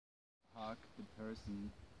hug the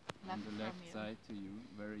person on the left side to you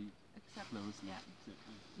very closely. Yeah.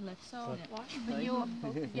 Left. So when you,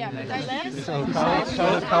 yeah, but left. So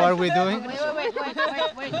how are we doing? Wait.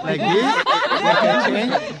 Like this?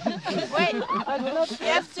 Wait. You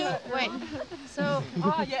have to wait. So.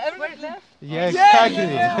 Yeah, everyone left. Yeah,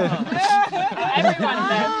 exactly. Everyone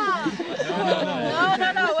left.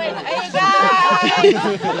 No, wait. Hey guys.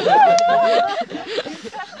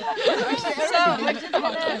 So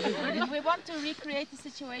we want to recreate the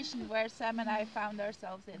situation where Sam and I found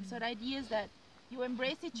ourselves in. So the idea is that you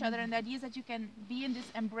embrace each other, and the idea is that you can be in this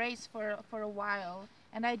embrace for a while.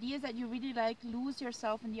 And the idea is that you really like lose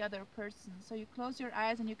yourself in the other person. So you close your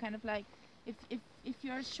eyes and you kind of like, if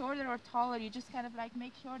you're shorter or taller, you just kind of like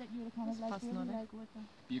make sure that you're kind of like really like with them.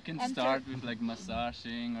 You can start with like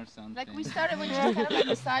massaging or something. Like we started with just kind of like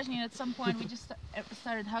massaging, and at some point we just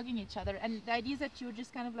started hugging each other. And the idea is that you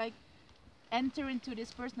just kind of like enter into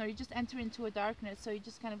this person, or you just enter into a darkness. So you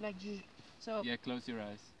just kind of like, so yeah, close your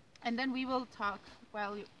eyes. and then we will talk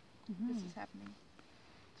while this is happening.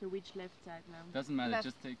 To which left side now? Doesn't matter. Left.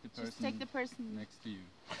 Just take the person. Just take the person. Next to you.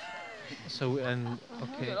 So and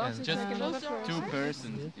okay, and Just 2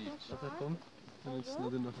 persons each.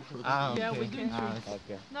 ah, okay. Yeah, we do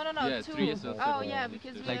Okay. No, Yeah, 2. 3 is also Oh good. yeah,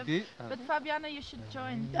 because we Like have. this? But Fabiana, you should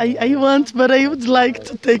join. I want, but I would like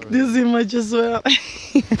to take this image as well.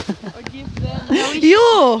 Or give them. You!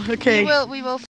 Okay. We will